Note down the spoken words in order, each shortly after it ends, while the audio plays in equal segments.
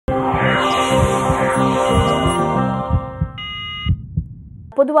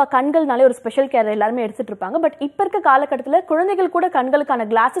பொதுவாக கண்கள்னாலே ஒரு special care எல்லாருமே எடுத்துட்டு இருப்பாங்க. பட் இப்போ இருக்க காலகட்டத்தில் குழந்தைகள் கூட கண்களுக்கான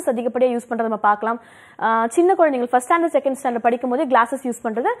கிளாஸஸ் அதிகப்படியாக யூஸ் பண்ணுறதை நம்ம பார்க்கலாம். சின்ன குழந்தைகள் ஃபர்ஸ்ட் ஸ்டாண்டர்ட் செகண்ட் ஸ்டாண்டர்ட் படிக்கும் போதே கிளாஸஸ் யூஸ்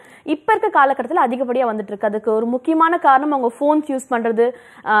பண்ணுறது இப்போ இருக்க காலகட்டத்தில் அதிகப்படியாக வந்துட்டு இருக்கு. அதுக்கு ஒரு முக்கியமான காரணம் அவங்க ஃபோன்ஸ் யூஸ் பண்ணுறது,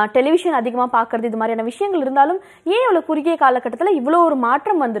 டெலிவிஷன் அதிகமாக பார்க்கறது, இது மாதிரியான விஷயங்கள் இருந்தாலும் ஏன் இவ்வளோ குறுகிய காலகட்டத்தில் இவ்வளோ ஒரு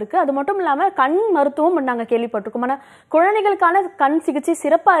மாற்றம் வந்திருக்கு? அது மட்டும் இல்லாமல் கண் மருத்துவம் நாங்கள் கேள்விப்பட்டிருக்கோம். ஆனால் குழந்தைகளுக்கான கண் சிகிச்சை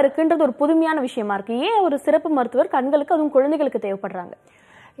சிறப்பாக இருக்குன்றது ஒரு புதுமையான விஷயமா இருக்கு. ஏன் ஒரு சிறப்பு மருத்துவர் கண்களுக்கு அதுவும் குழந்தைகளுக்கு தேவைப்படுறாங்க?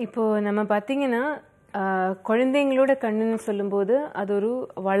 இப்போ நம்ம பார்த்தீங்கன்னா குழந்தைங்களோட கண்ணுன்னு சொல்லும்போது அது ஒரு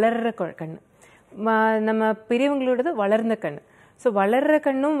வளர்ற கண், நம்ம பெரியவங்களோடது வளர்ந்த கண். ஸோ வளர்ற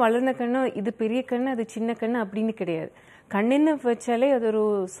கண்ணும் வளர்ந்த கண்ணும் இது பெரிய கண் அது சின்ன கண் அப்படின்னு கிடையாது. கண்ணுன்னு வச்சாலே அது ஒரு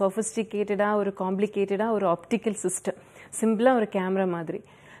சொஃபிஸ்டிகேட்டடாக ஒரு காம்ப்ளிகேட்டடாக ஒரு ஆப்டிக்கல் சிஸ்டம், சிம்பிளாக ஒரு கேமரா மாதிரி.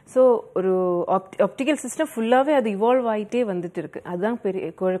 ஸோ ஒரு ஆப்டிக்கல் சிஸ்டம் ஃபுல்லாகவே அது இவால்வ் ஆகிட்டே வந்துட்டு இருக்கு. அதுதான்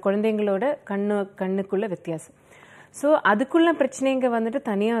பெரிய குழந்தைங்களோட கண்ணுக்குள்ள வித்தியாசம். ஸோ அதுக்குள்ள பிரச்சனைங்க வந்துட்டு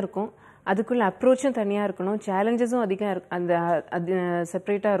தனியாக இருக்கும், அதுக்குள்ள அப்ரோச்சும் தனியாக இருக்கணும், சேலஞ்சஸும் அதிகம் அந்த அது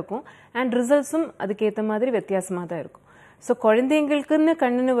செப்பரேட்டாக இருக்கும், அண்ட் ரிசல்ட்ஸும் அதுக்கேற்ற மாதிரி வித்தியாசமாக தான் இருக்கும். ஸோ குழந்தைங்களுக்குன்னு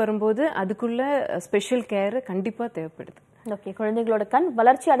கண்ணுன்னு வரும்போது அதுக்குள்ள ஸ்பெஷல் கேர் கண்டிப்பாக தேவைப்படுது. ஓகே, குழந்தைகளோட கண்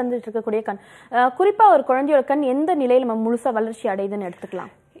வளர்ச்சி அடைஞ்சிட்டு இருக்கக்கூடிய கண், குறிப்பாக ஒரு குழந்தையோட கண் எந்த நிலையில் நம்ம முழுசாக வளர்ச்சி அடையுதுன்னு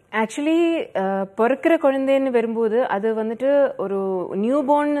எடுத்துக்கலாம்? ஆக்சுவலி பிறக்கிற குழந்தைன்னு வரும்போது அது வந்துட்டு ஒரு நியூ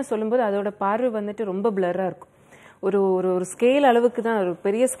பார்ன்னு சொல்லும்போது அதோட பார்வை வந்துட்டு ரொம்ப பிளராக இருக்கும். ஒரு ஒரு ஸ்கேல் அளவுக்கு தான், ஒரு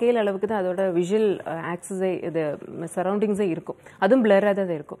பெரிய ஸ்கேல் அளவுக்கு தான் அதோட விஷுவல் ஆக்சஸே இது சரௌண்டிங்ஸே இருக்கும், அதுவும் பிளராக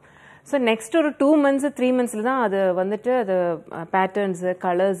தான் இருக்கும். ஸோ நெக்ஸ்ட் ஒரு 2 months 3 monthsல தான் அது வந்துட்டு அது பேட்டர்ன்ஸு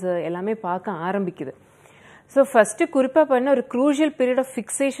கலர்ஸு எல்லாமே பார்க்க ஆரம்பிக்குது. ஸோ ஃபர்ஸ்ட் குறிப்பாக பண்ண ஒரு க்ரூஷியல் பீரியட் ஆஃப்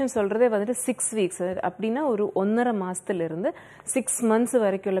ஃபிக்ஸேஷன் சொல்றதே வந்துட்டு 6 weeks, அப்படின்னா ஒரு 1.5 மாசத்துலேருந்து 6 months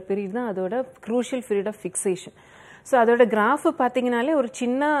வரைக்கும் உள்ள பீரியட் தான் அதோட crucial period of fixation. So அதோட கிராஃப் பார்த்தீங்கன்னாலே ஒரு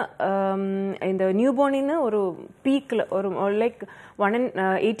சின்ன இந்த நியூபோர்னின்னு ஒரு பீக்கில் ஒரு லைக்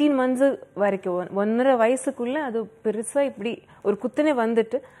 18 months வரைக்கும் 1.5 வயசுக்குள்ள அது பெருசாக இப்படி ஒரு குத்தனை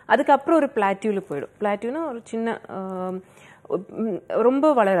வந்துட்டு அதுக்கப்புறம் ஒரு பிளாட்யூவில் போயிடும். பிளாட்யூனா ஒரு சின்ன ரொம்ப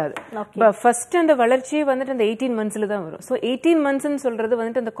வளராது. ஃபர்ஸ்ட் அந்த வளர்ச்சியே வந்துட்டு அந்த 18 monthsல தான் வரும். ஸோ 18 monthsன்னு சொல்றது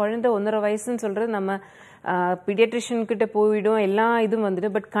வந்துட்டு அந்த குழந்தை 1.5 வயசுன்னு சொல்றது நம்ம பீடியாட்ரிஷியன் கிட்ட போயிடும், எல்லா இதுவும்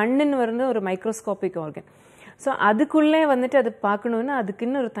வந்துட்டு. பட் கண்ணுன்னு வந்து ஒரு மைக்ரோஸ்கோபிக் ஆர்கன். ஸோ அதுக்குள்ளே வந்துட்டு அது பார்க்கணுன்னா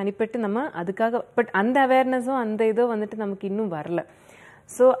அதுக்குன்னு ஒரு தனிப்பட்டு நம்ம அதுக்காக, பட் அந்த அவேர்னஸும் அந்த இதோ வந்துட்டு நமக்கு இன்னும் வரல.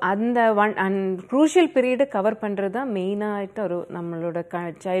 ஸோ அந்த க்ரூஷியல் பீரியடை கவர் பண்ணுறது தான் மெயினாகிட்ட ஒரு நம்மளோட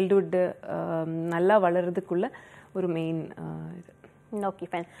சைல்டுஹுட்டு நல்லா வளர்றதுக்குள்ள ஒரு மெயின் இது. Okay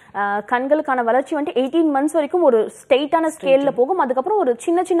fine. கண்களுக்கான வளர்ச்சி வந்துட்டு 18 months வரைக்கும் ஒரு ஸ்ட்ரெயிட்டான ஸ்கேலில் போகும். அதுக்கப்புறம் ஒரு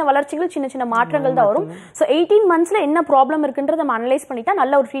சின்ன சின்ன வளர்ச்சிகள், சின்ன சின்ன மாற்றங்கள் தான் வரும். ஸோ 18 monthsல என்ன ப்ராப்ளம் இருக்குன்றத நம்ம அனலைஸ் பண்ணிட்டா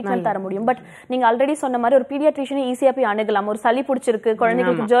நல்ல ஒரு ட்ரீட்மெண்ட் தர முடியும். பட் நீங்க ஆல்ரெடி சொன்ன மாதிரி ஒரு பீடியாட்ரிஷியனை ஈஸியாக போய் அணுகலாம். ஒரு சளி பிடிச்சிருக்கு,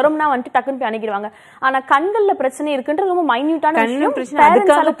 குழந்தைங்களுக்கு ஜுரம்னா வந்துட்டு டக்குன்னு போய் அணுகிடுவாங்க. ஆனா கண்கள்ல பிரச்சனை இருக்குன்றது ரொம்ப மைன்யூட்டான விஷயம்.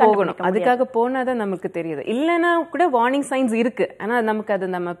 அதுக்காக போகணும், அதுக்காக போனாதான் நமக்கு தெரியுது. இல்லைன்னா கூட வார்னிங் சைன்ஸ் இருக்கு, ஆனா நமக்கு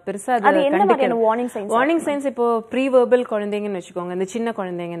அது நம்ம பெருசா வார்னிங் சைன்ஸ் இப்போ ப்ரீ வெர்பல் குழந்தைங்கன்னு வச்சுக்கோங்க. இந்த சின்ன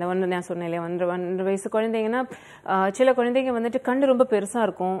குழந்தைங்க, இந்த நான் சொன்னேன் இல்லையா 1.5 வயசு குழந்தைங்கன்னா சில குழந்தைங்க வந்துட்டு கண்ணு ரொம்ப பெருசா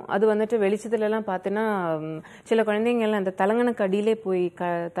இருக்கும். அது வந்துட்டு வெளிச்சத்துல எல்லாம் பார்த்தீங்கன்னா சில குழந்தைங்க எல்லாம் அந்த தலங்கனுக்கு அடியிலே போய்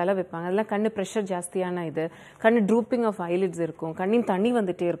தலை வைப்பாங்க. அதெல்லாம் கண்ணு ப்ரெஷர் ஜாஸ்தியான இது, கண்ணு ட்ரூப்பிங் ஆஃப் ஐலிட்ஸ் இருக்கும், கண்ணின் தண்ணி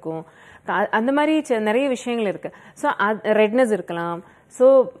வந்துட்டே இருக்கும், அந்த மாதிரி நிறைய விஷயங்கள் இருக்கு. ஸோ ரெட்னஸ் இருக்கலாம். ஸோ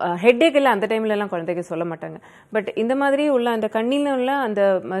ஹெட்டேக் எல்லாம் அந்த டைம்ல எல்லாம் குழந்தைங்க சொல்ல மாட்டாங்க. பட் இந்த மாதிரி உள்ள அந்த கண்ணில உள்ள அந்த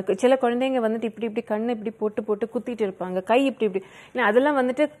சில குழந்தைங்க வந்துட்டு இப்படி இப்படி கண்ணு இப்படி போட்டு போட்டு குத்திட்டு இருப்பாங்க, கை இப்படி இப்படி, அதெல்லாம்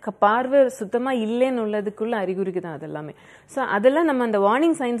வந்துட்டு பார்வை சுத்தமா இல்லைன்னு உள்ளதுக்குள்ள அறிகுறிக்கு தான் அதெல்லாமே. ஸோ அதெல்லாம் நம்ம அந்த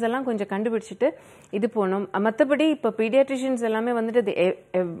வார்னிங் சைன்ஸ் எல்லாம் கொஞ்சம் கண்டுபிடிச்சிட்டு இது போகணும். மற்றபடி இப்போ பீடியாட்ரிஷியன்ஸ் எல்லாமே வந்துட்டு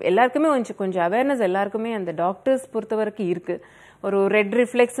எல்லாருக்குமே கொஞ்சம் அவேர்னஸ் எல்லாருக்குமே அந்த டாக்டர்ஸ் பொறுத்த வரைக்கும் இருக்கு. ஒரு ரெட்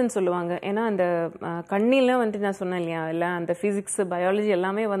ரிஃப்ளெக்ஸ்ன்னு சொல்லுவாங்க. ஏன்னா அந்த கண்ணில வந்துட்டு நான் சொன்னேன் இல்லையா, எல்லாம் அந்த ஃபிசிக்ஸ் பயாலஜி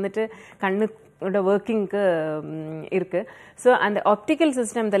எல்லாமே வந்துட்டு கண்ணோட ஒர்க்கிங்க்கு இருக்கு. ஸோ அந்த ஆப்டிக்கல்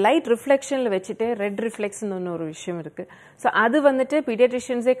சிஸ்டம் இந்த லைட் ரிஃப்ளெக்ஷனில் வச்சுட்டு ரெட் ரிஃப்ளெக்ஸ்ன்னு ஒன்று ஒரு விஷயம் இருக்கு. ஸோ அது வந்துட்டு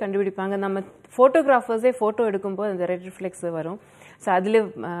பீடியாட்ரிஷியன்ஸே கண்டுபிடிப்பாங்க. நம்ம ஃபோட்டோகிராஃபர்ஸே ஃபோட்டோ எடுக்கும்போது அந்த ரெட் ரிஃப்ளெக்ஸ் வரும். ஸோ அதில்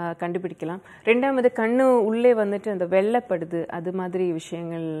கண்டுபிடிக்கலாம். ரெண்டாவது கண்ணு உள்ளே வந்துட்டு அந்த வெள்ளைப்படுது, அது மாதிரி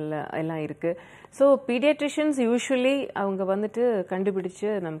விஷயங்கள் எல்லாம் இருக்கு. ஸோ பீடியாட்ரிஷியன்ஸ் யூஸ்வலி அவங்க வந்துட்டு கண்டுபிடிச்சு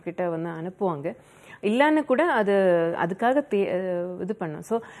நம்மக்கிட்ட வந்து அனுப்புவாங்க. இல்லைன்னு கூட அதுக்காக இது பண்ணும்.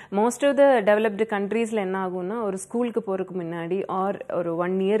 So most of the developed கண்ட்ரீஸில் என்ன ஆகும்னா ஒரு ஸ்கூலுக்கு போகிறதுக்கு முன்னாடி ஆர் ஒரு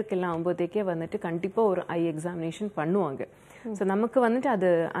 1 yearக்கு எல்லாம் ஆகும்போதேக்கே வந்துட்டு கண்டிப்பாக ஒரு ஐ எக்ஸாமினேஷன் பண்ணுவாங்க. ஸோ நமக்கு வந்துட்டு அது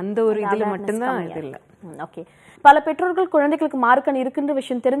அந்த ஒரு இதுல மட்டும்தான் இது இல்லை. ஓகே, பல பெற்றோர்கள் குழந்தைகளுக்கு மார்க்கன் இருக்குன்ற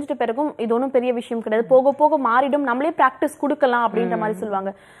விஷயம் தெரிஞ்சிட்ட பிறகும் இது ஒன்றும் பெரிய விஷயம் கிடையாது, போக போக மாறிடும், நம்மளே பிராக்டிஸ் கொடுக்கலாம் அப்படின்ற மாதிரி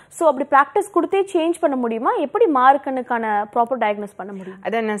சொல்லுவாங்க. ஸோ அப்படி பிராக்டிஸ் கொடுத்தே சேஞ்ச் பண்ண முடியுமா? எப்படி மார்க்கனுக்கான ப்ராப்பர் டயக்னோஸ் பண்ண முடியும்?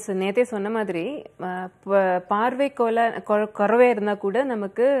 அதான் நான் நேத்தே சொன்ன மாதிரி பார்வை குறைவே இருந்தா கூட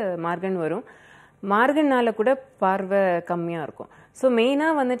நமக்கு மார்கன் வரும், மார்கன்னால கூட பார்வை கம்மியா இருக்கும். ஸோ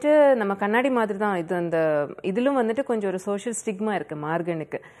மெயினாக வந்துட்டு நம்ம கண்ணாடி மாதிரி தான் இது. அந்த இதிலும் வந்துட்டு கொஞ்சம் ஒரு சோஷியல் ஸ்டிக்மா இருக்கு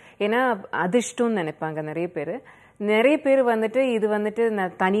மார்கனுக்கு. ஏன்னா அதிர்ஷ்டம்னு நினைப்பாங்க நிறைய பேர் வந்துட்டு இது வந்துட்டு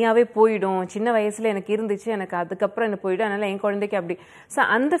நான் தனியாகவே போயிடும், சின்ன வயசுல எனக்கு இருந்துச்சு, எனக்கு அதுக்கப்புறம் என்ன போயிடும், அதனால என் குழந்தைக்கு அப்படி. ஸோ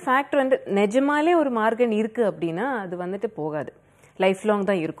அந்த ஃபேக்டர் வந்து நிஜமாலே ஒரு மார்கன் இருக்கு அப்படின்னா அது வந்துட்டு போகாது, லைஃப் லாங்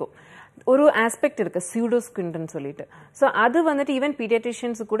தான் இருக்கும். ஒரு ஆஸ்பெக்ட் இருக்கு சியூடோ ஸ்குவிண்ட்னு சொல்லிட்டு. ஸோ அது வந்துட்டு ஈவன்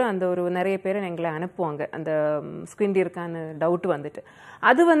பீடியாட்ரிஷியன்ஸ் கூட அந்த ஒரு நிறைய பேரை எங்களை அனுப்புவாங்க அந்த ஸ்குவிண்ட் இருக்கான்னு டவுட் வந்துட்டு.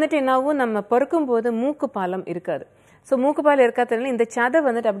 அது வந்துட்டு என்னாகும், நம்ம பிறக்கும் போது மூக்கு பாலம் இருக்காது. ஸோ மூக்கு பாலம் இருக்காததுனால இந்த சதை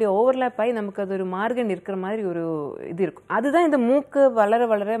வந்துட்டு அப்படியே ஓவர்லேப் ஆகி நமக்கு அது ஒரு மார்கன் இருக்கிற மாதிரி ஒரு இது இருக்கும். அதுதான் இந்த மூக்கு வளர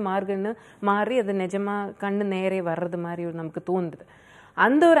வளர மார்கன்னு மாறி அது நிஜமா கண்ணு நேரே வர்றது மாதிரி ஒரு நமக்கு தோணுது.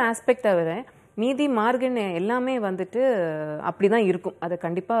 அந்த ஒரு ஆஸ்பெக்ட் தவிர மீதி மார்கன் எல்லாமே வந்துட்டு அப்படிதான் இருக்கும், அது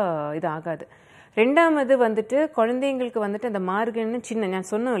கண்டிப்பா இது ஆகாது. ரெண்டாவது வந்துட்டு குழந்தைங்களுக்கு வந்துட்டு அந்த மார்கன்னு சின்ன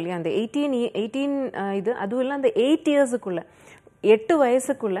நான் சொன்னோம் இல்லையா, அந்த 18 இது அதுவும் இல்லை, அந்த 8 இயர்ஸுக்குள்ள 8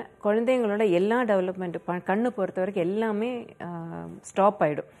 வயசுக்குள்ள குழந்தைங்களோட எல்லா டெவலப்மெண்ட் கண்ணு பொறுத்த வரைக்கும் எல்லாமே ஸ்டாப்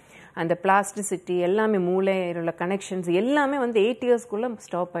ஆயிடும். அந்த பிளாஸ்டிசிட்டி எல்லாமே மூளையில் உள்ள கனெக்ஷன்ஸ் எல்லாமே வந்து 8 இயர்ஸ்க்குள்ள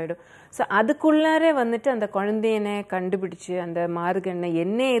ஸ்டாப் ஆயிடும். ஸோ அதுக்குள்ளாரே வந்துட்டு அந்த குழந்தையனை கண்டுபிடிச்சு அந்த மார்கனை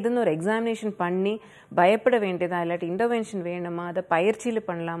என்ன ஏதுன்னு ஒரு எக்ஸாமினேஷன் பண்ணி பயப்பட வேண்டியதா, இல்லாட்டி இன்டர்வென்ஷன் வேணுமா, அதை பயிற்சியில்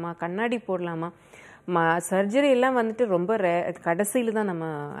பண்ணலாமா, கண்ணாடி போடலாமா, சர்ஜரி எல்லாம் வந்துட்டு ரொம்ப கடைசியில் தான் நம்ம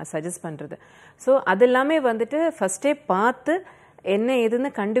சஜஸ்ட் பண்ணுறது. ஸோ அது எல்லாமே வந்துட்டு ஃபஸ்ட்டே பார்த்து என்ன ஏதுன்னு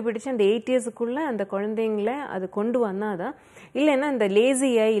கண்டுபிடிச்சு அந்த 8 இயர்ஸுக்குள்ள அந்த குழந்தைங்கள அது கொண்டு வந்தாதான். இல்லைன்னா இந்த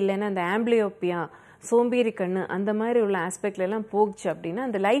லேசியா இல்லைன்னா அந்த ஆம்பிளியோப்பியா சோம்பேறி கண்ணு அந்த மாதிரி உள்ள ஆஸ்பெக்ட்ல எல்லாம் போச்சு அப்படின்னா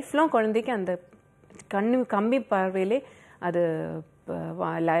அந்த லைஃப்லாம் குழந்தைக்கு அந்த கண்ணு கம்மி பார்வையிலே அது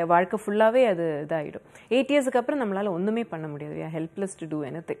வாழ்க்கை ஃபுல்லாகவே அது இதாகிடும். 8 இயர்ஸுக்கு அப்புறம் நம்மளால ஒன்றுமே பண்ண முடியாது. We are helpless to two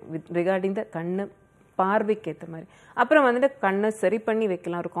anything with regarding the கண்ணு பார்வைக்கு ஏற்ற மாதிரி. அப்புறம் வந்துட்டு கண்ணை சரி பண்ணி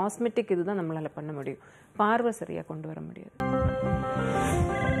வைக்கலாம், ஒரு காஸ்மெட்டிக் இதுதான் நம்மளால பண்ண முடியும், பார்வை சரியாக கொண்டு வர முடியாது.